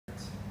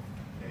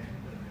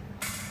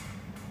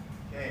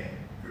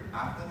Good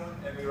afternoon,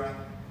 everyone.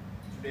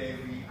 Today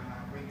we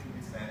are going to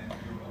present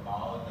you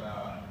about the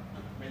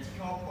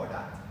medical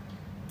product,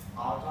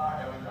 ultra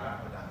aerosol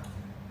product.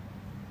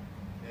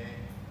 Okay.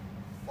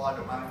 For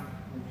the one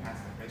who has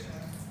a question,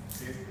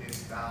 please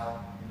is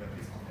down in the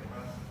piece of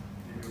paper.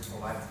 We will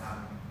provide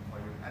some for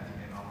you at the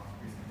end of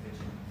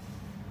presentation.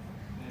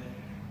 Okay.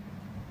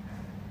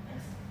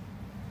 Next.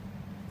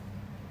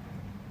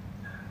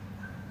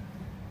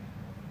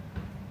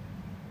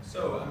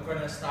 So I'm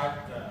gonna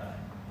start the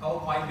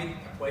PowerPoint with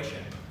a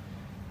question.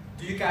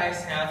 Do you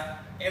guys have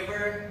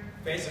ever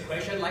faced a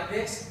question like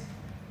this?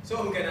 So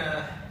I'm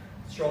gonna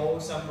show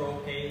some role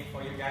play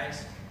for you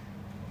guys.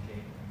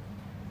 Okay.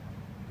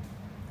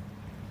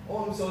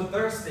 Oh, I'm so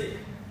thirsty.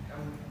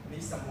 I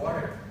need some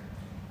water.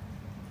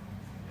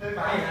 Hey,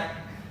 Bye, Nat.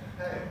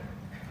 Hey,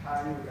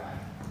 how are you guys?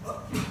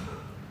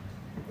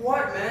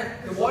 What, man?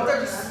 The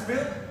water just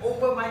spilled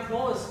over my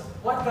clothes.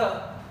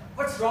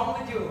 What's wrong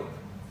with you?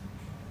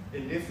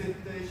 In this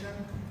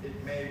situation,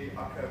 it may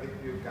occur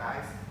with you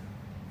guys.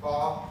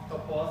 For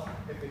suppose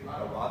if it's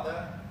not a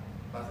water,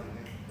 but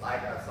it is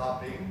like a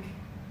soft drink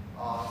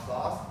or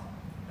sauce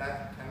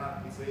that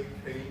cannot easily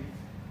clean.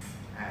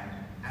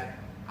 And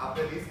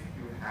after this,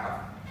 you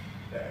have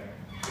the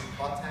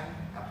important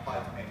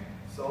appointment.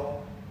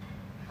 So,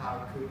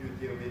 how could you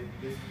deal with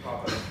this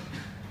problem?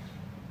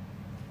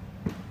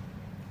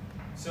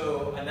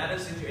 So another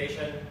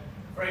situation,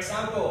 for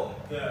example,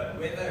 the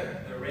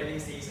weather, the rainy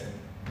season.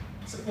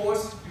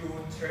 Suppose you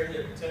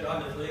turn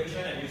on the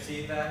television and you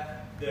see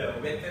that the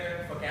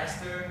weather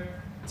forecaster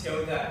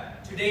tells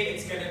that today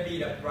it's gonna be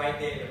the bright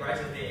day, the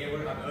brightest day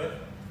ever on Earth,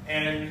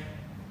 and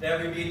there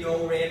will be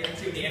no rain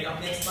until the end of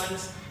next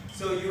month.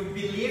 So you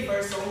believe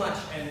her so much,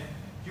 and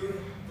you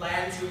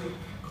plan to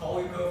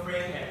call your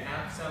girlfriend and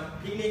have some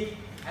picnic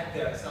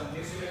at some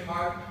amusement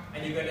park,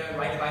 and you're gonna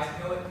ride a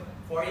bicycle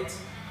for it,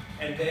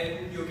 and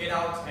then you get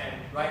out and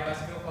ride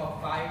bicycle for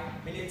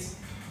 5 minutes.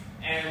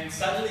 And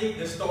suddenly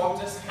the storm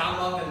just came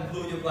up and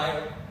blew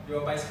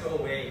your bicycle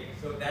away.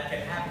 So that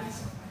can happen.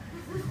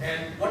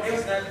 And what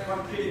else that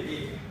could it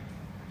be?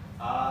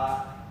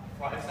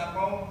 For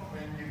example,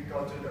 when you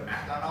go to the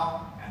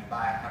McDonald's and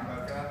buy a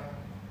hamburger,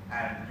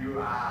 and you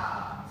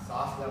are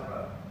sauce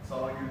lover,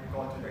 so you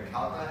go to the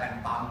counter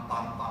and bump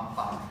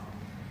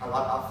a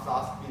lot of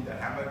sauce in the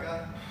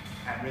hamburger,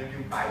 and when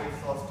you bite it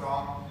so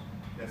strong,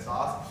 the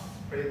sauce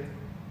spread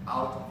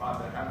out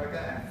from the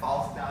hamburger and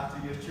falls down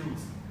to your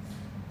shoes.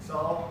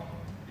 So,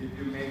 if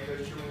you make the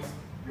shoes,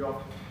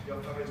 your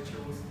favorite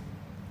shoes,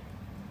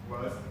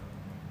 worse,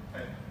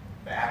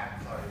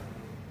 bad,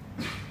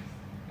 sorry,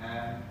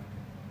 and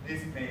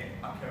this may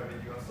occur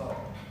with your soul.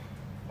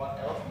 What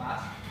else,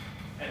 Natt?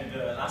 And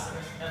the last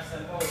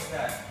example is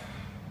that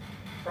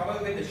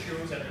probably with the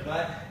shoes and the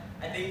mud,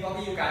 I think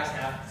probably you guys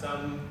have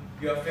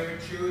your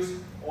favorite shoes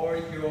or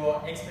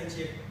your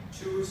expensive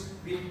shoes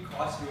which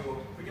cost you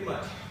pretty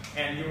much,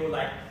 and you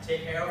like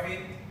take care of it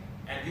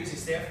and use it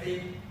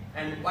safely.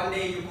 And one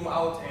day you go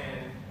out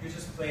and you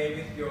just play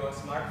with your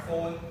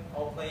smartphone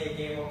or play a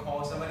game or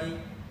call somebody,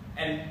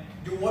 and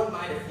you won't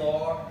mind the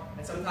floor,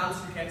 and sometimes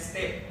you can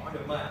step on the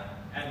mud,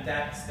 and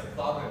that's the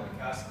problem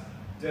because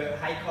the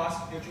high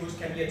cost your shoes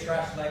can be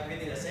trashed like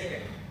within a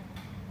second.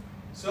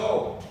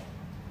 So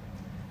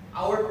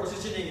our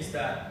positioning is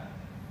that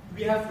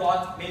we have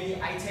bought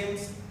many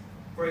items,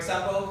 for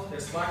example the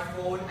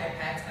smartphone,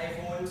 iPads,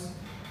 iPhones,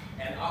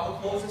 and our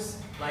clothes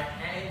like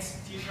hats,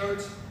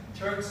 t-shirts,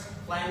 shirts,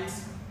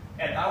 plants,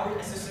 and our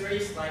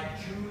accessories like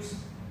shoes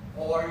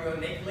or your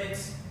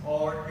necklace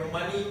or your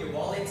money, your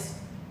wallets,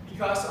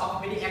 because of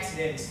many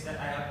accidents that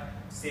I have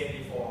said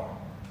before.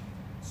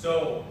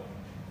 So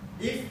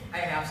if I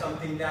have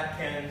something that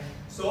can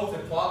solve the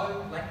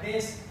problem like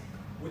this,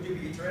 would you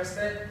be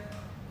interested?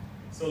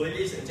 So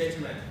ladies and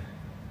gentlemen,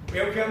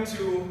 welcome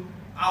to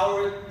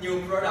our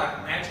new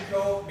product,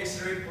 magical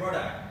mystery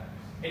product.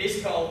 It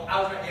is called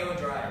Ultra Air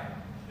Dry.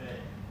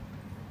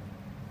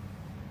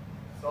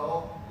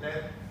 So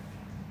let's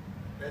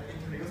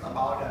introduce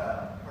about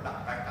the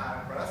product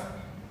background first.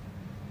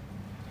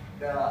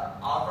 The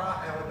Ultra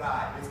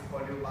Aerosol is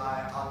produced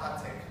by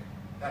Ultratech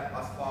that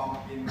was formed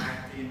in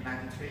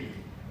 1993.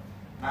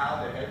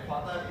 Now the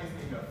headquarters is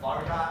in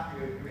Florida,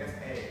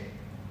 USA.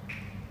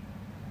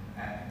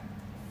 And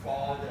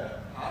for the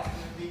past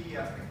 20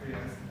 years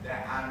experience,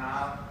 there are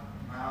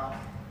now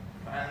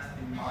brands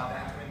in more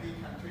than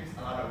 20 countries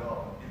around the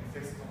world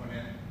in 6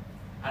 components.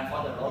 And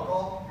for the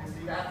logo, you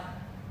see that?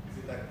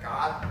 This is the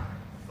card.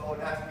 So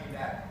that means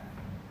that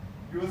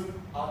use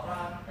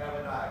Ultra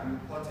Aerosol, you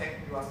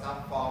protect yourself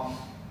from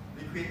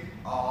liquid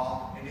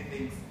or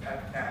anything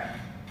that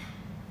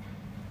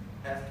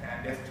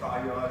can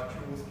destroy your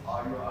shoes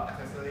or your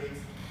accessories.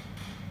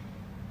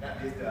 That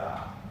is the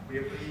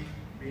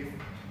brief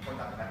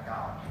product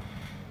background.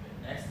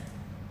 Next,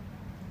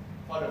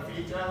 for the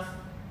features,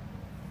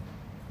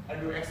 I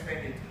will explain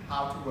it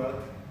how to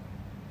work.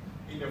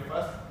 In the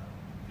first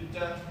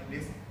feature, in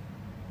this,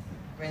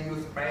 when you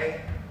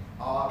spray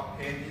or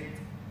paint it,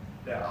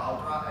 the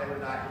Ultra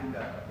Aerosol in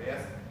the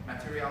base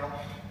material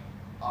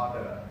or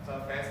the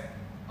surface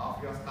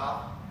of your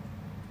stuff,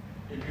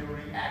 it will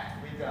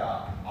react with the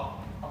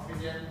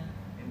oxygen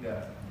in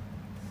the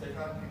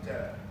second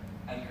picture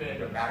and create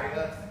the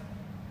barriers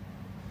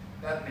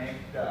that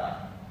make the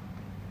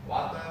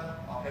water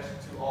or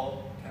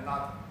H2O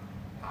cannot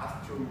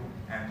pass through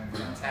and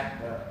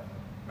contact the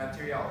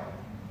material.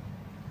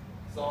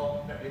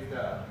 So that is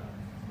the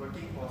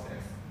working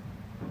process.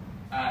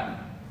 And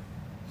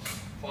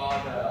for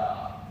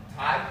the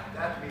type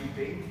that we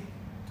think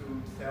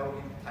to sell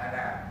in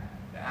Thailand,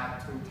 there are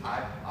two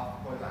types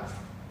of products.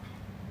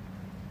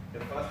 The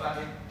first one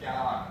is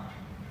gallon.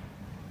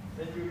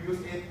 When you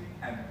use it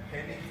and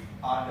paint it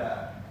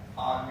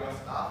on your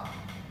stuff,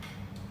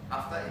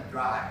 after it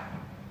dries,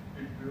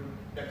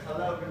 the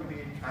color will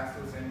be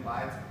translucent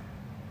white,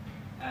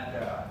 and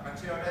the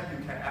material that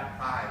you can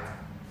apply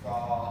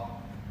for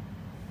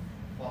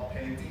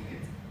painting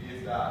it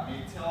is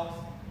metals,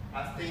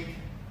 plastic,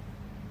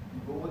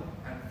 wood,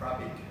 and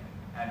fabric,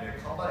 and the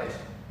coverage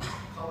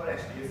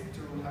is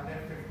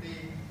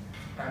 250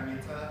 per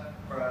meter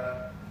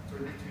per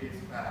 23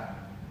 square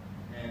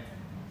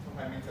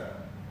meter,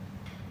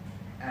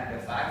 and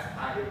the size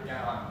 5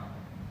 gallon,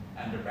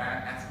 and the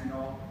brand, as we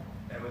know,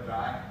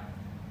 Everdry.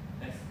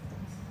 Next.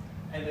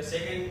 And the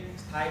second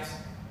type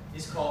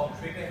is called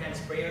trigger hand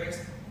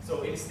sprayers.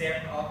 So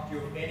instead of you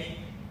paint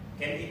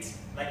it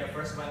like the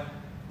first one,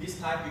 this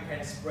type you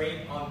can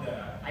spray on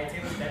the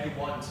items that you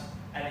want,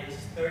 and it's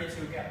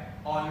 32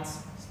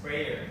 ounce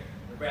sprayer.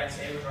 The brand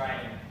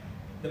Everdry.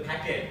 The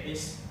package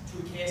is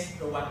 2 cases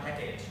per 1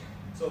 package,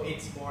 so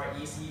it's more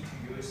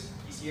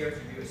easier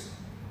to use.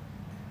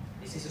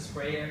 This is a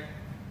sprayer.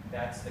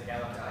 That's the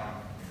gallon type.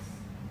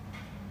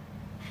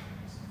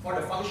 For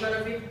the function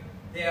of it,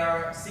 there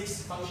are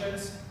 6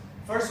 functions.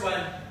 First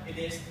one, it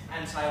is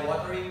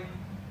anti-watering.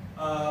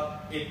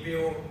 It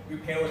will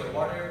repel the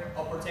water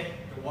or protect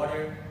the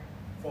water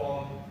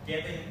from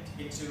getting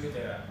into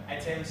the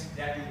items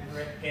that you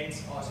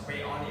paint or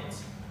spray on it.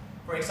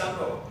 For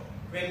example,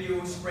 when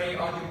you spray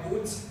on your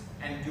boots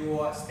and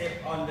you step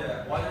on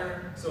the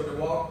water, so the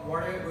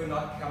water will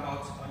not come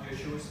out on your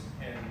shoes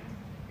and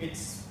it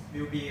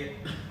will be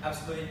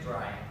absolutely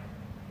dry.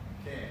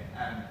 Okay,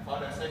 and for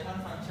the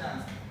second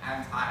function,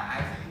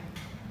 anti-icing,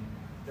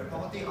 the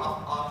property of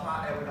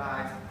ultra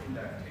iodized in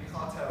the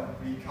technical term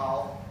we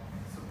call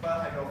super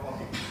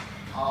hydrophobic,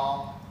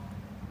 or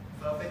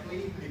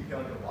perfectly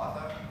repel the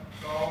water.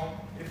 So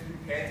if you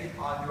paint it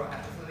on your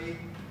accessory,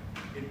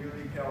 it will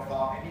repel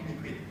from any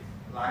liquid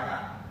like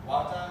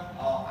water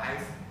or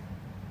ice.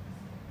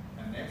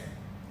 And next?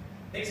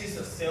 Next is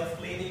the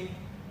self-cleaning.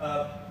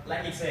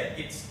 Like it said,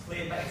 it's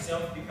clean by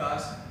itself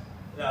because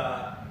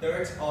the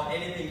dirt or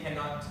anything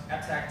cannot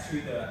attack to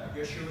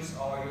your shoes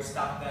or your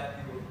stuff that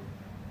you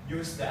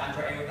use the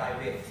anti-iodide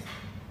with.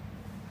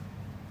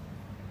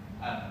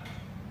 And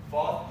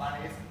fourth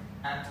one is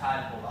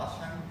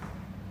anti-pollution.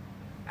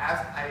 As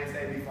I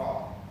said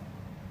before,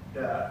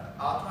 the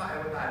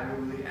ultra-iodide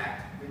will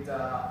react with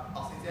the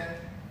oxygen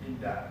in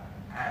the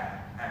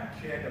air and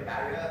create the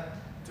barrier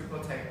to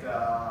protect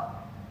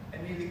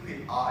any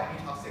liquid or any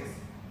toxics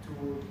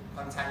to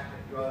contact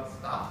your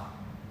stuff.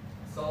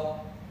 So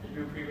it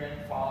will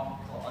prevent from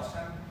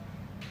corrosion.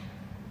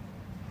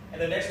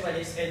 And the next one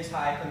is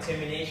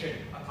anti-contamination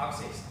of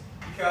toxics.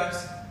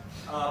 Because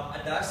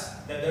at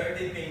dust, the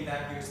dirty thing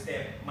that you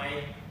step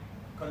might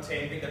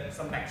contain with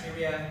some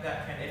bacteria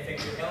that can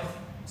affect your health.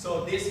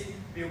 So this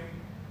will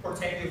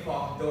protect you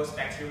from those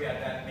bacteria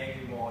that make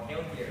you more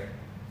healthier.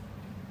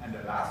 And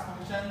the last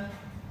function,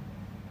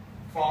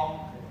 from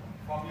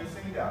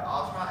using the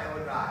ultra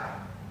iodide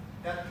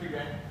that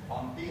prevent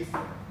from this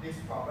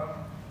problem,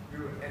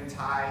 will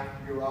entice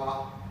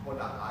your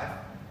product life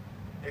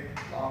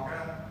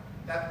longer.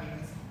 That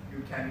means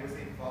you can use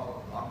it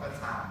for a longer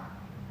time.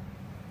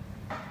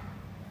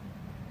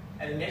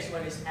 And the next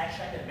one is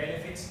action and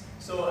benefits.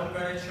 So I'm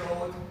going to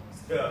show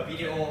the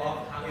video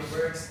of how it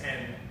works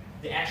and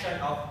the action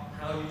of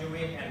how you do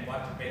it and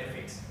what the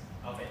benefits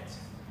of it.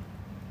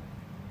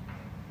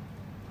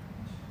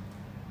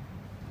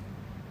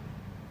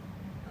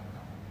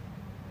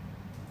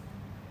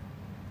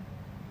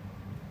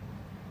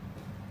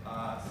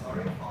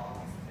 Sorry for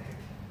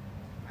mistake.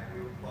 I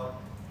will put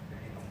the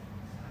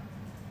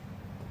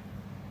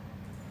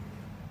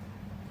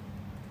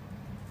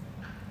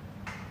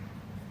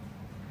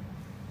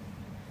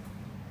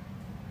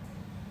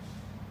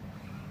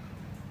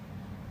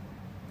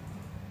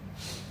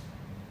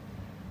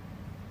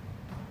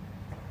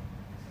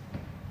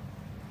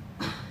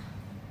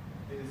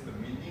This is the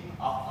meaning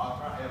of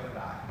ultra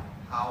iodide.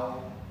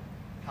 How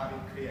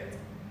it creates,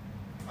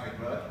 how it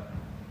works.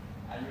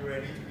 Are you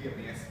ready to be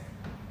amazed?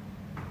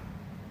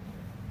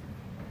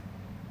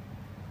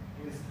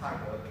 This is how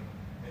it works.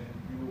 When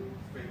you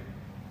spray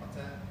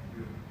water,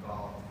 you go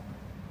out.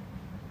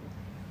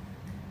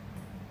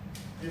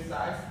 This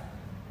size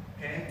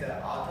paint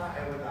the ultra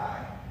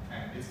iodide,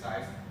 and this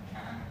size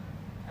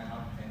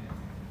cannot paint it.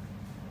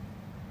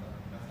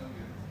 That's not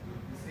good.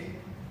 You see?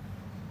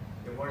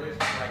 The water is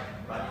like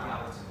running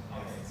out of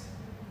it.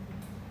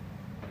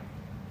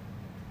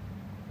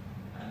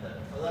 And the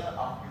color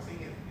of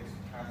using it is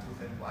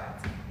translucent white,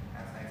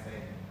 as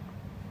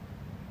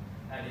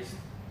and it's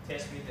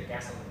test with the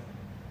gasoline.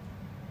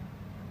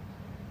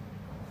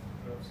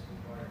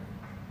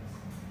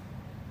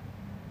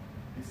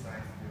 This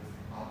side is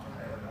ultra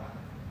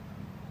aerodynamic.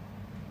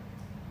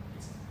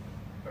 It's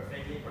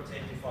perfectly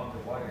protected from the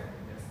water.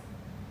 Yes.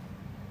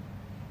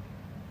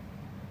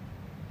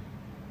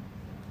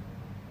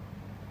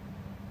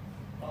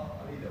 Not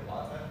only the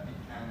water, it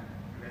can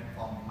prevent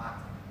from mud.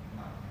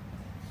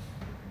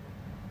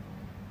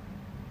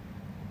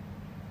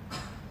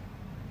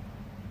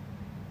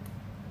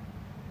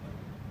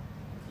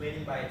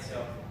 Cleaning by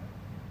itself.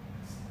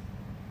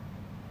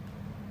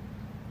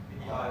 With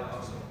the oil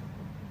also.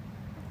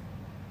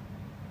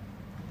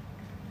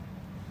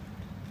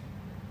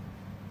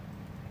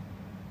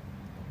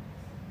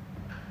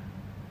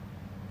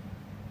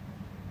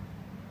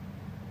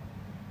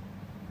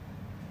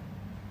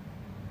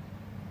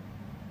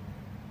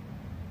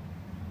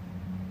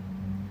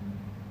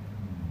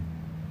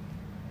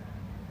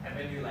 And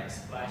when you like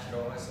splash it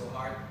over so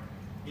hard,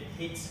 it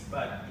hits,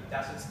 but it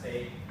doesn't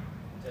stay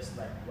just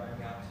like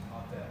running out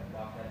of the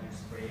rock that you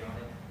spray on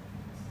it.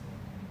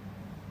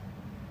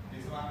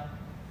 This one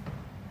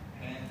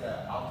paint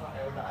the ultra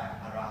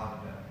aerodynamic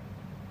around the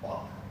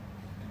pot.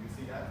 And you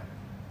see that?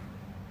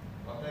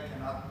 Water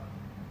cannot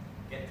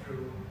Get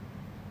through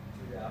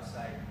to the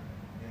outside.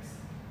 yes,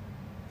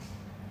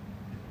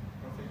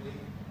 perfectly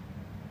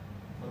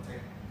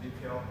protect,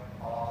 repel,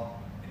 or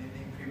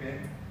anything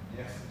prevent.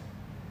 Yes.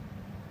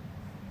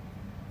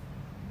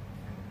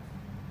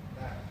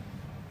 That.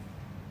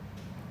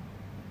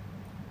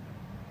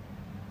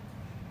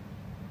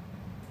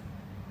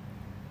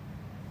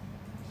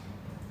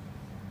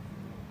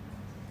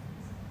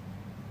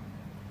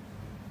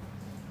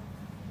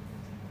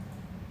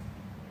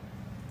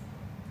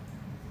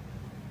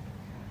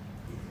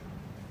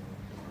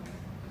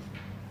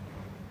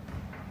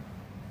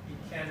 It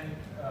can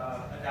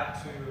adapt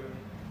to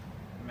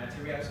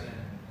materials and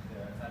the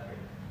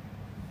fabric.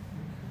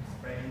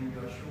 Spraying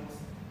your shoes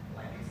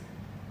like this.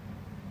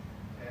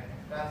 Okay,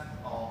 that's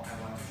all I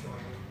want to show you.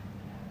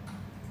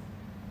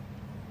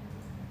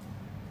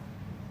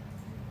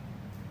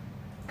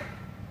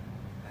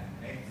 And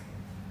next,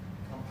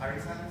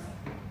 comparisons.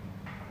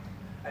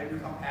 I will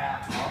compare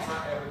ultra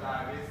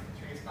aerodynamic with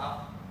three stuff: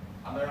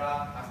 umbrella,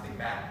 plastic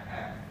bag,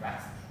 and wax.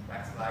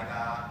 Wax like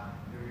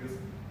you use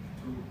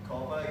to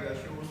cover your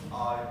shoes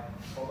or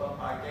cover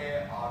parquet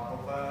or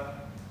cover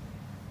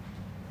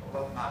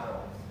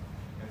marbles.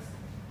 Yes.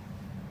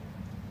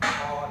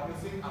 Or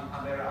using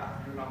umbrella,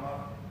 you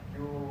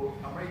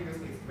normally use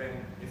it when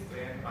it's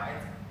rain,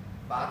 right?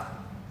 But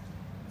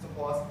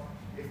suppose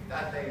if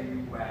that day you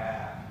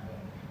wear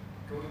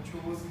good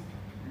shoes,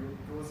 you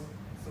good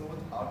suit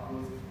or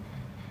good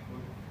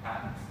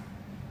pants,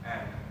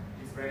 and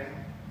it's rain,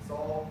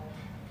 so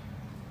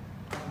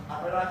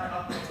umbrella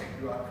cannot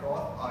protect your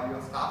clothes or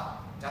your stuff,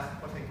 just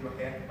protect your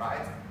head,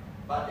 right?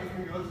 But if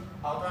you use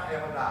ultra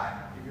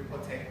aerodynamic, it will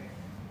protect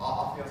all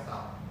of your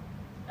stuff.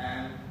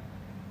 And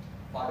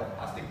for the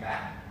plastic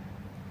bag,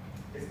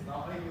 it's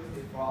normally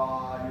used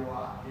for your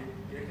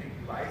electronic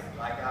device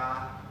like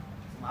a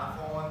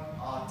smartphone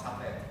or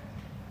tablet.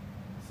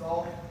 So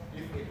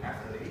if it has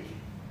a leak,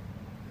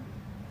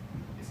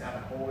 it's a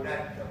hole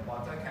that the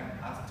water can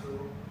pass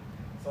through.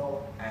 So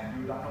and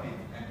you don't know it,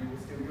 and you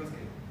will still use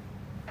it.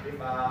 If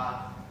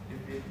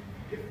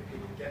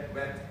it gets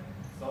wet,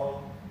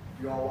 so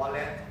your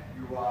wallet,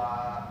 your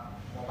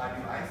mobile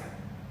device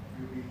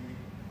will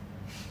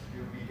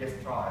be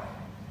destroyed.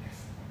 Yes.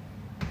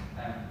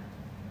 And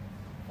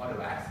for the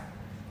wax,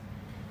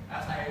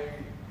 as I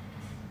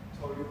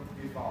told you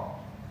before,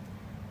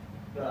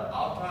 the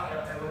ultra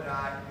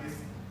aerodynamic is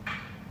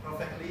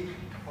perfectly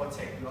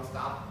protect your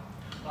stuff,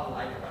 not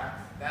like the wax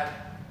that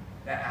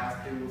has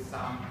still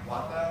some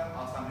water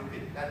or some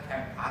liquid that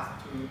can pass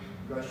to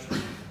your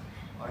shoes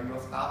or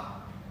your stuff.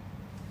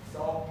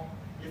 So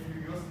if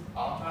you use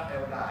ultra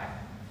aerodynamic,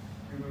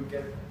 you will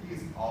get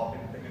these all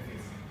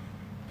benefits.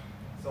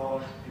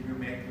 So it will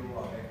make you a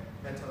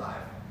better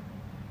life.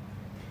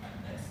 And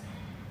next.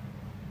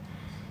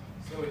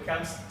 So it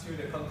comes to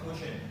the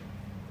conclusion.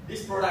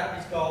 This product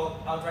is called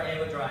Ultra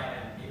Aero Dry,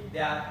 and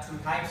there are two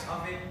types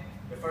of it.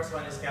 The first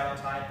one is gallon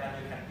type that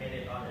you can paint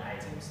it on the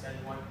items, and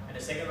the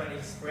second one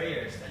is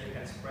sprayers that you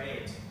can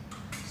spray it.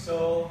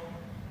 So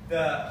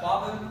the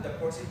problem,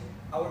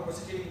 our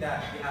positioning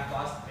that we have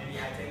lost many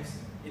items,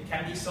 it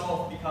can be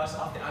solved because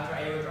of the Ultra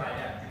Aero Dry,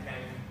 that you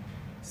can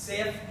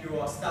save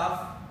your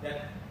stuff,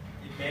 that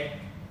it make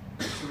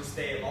to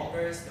stay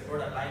longer, the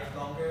product life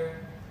longer,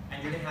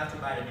 and you don't have to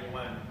buy a new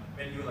one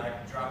when you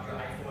like drop your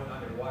iPhone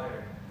under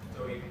water,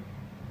 so it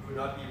will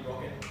not be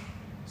broken.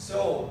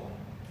 So,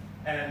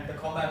 and the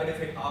combined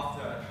benefit of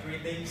the three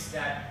things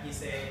that he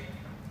said,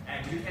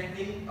 and you can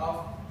think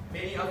of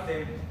many of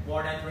them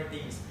more than three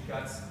things,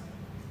 because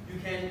you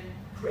can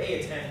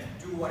create and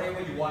do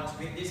whatever you want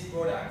with these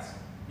products,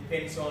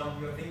 depends on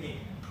your thinking.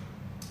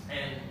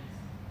 And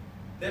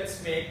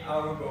let's make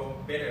our goal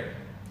better.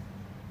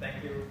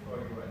 Thank you for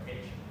your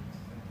attention.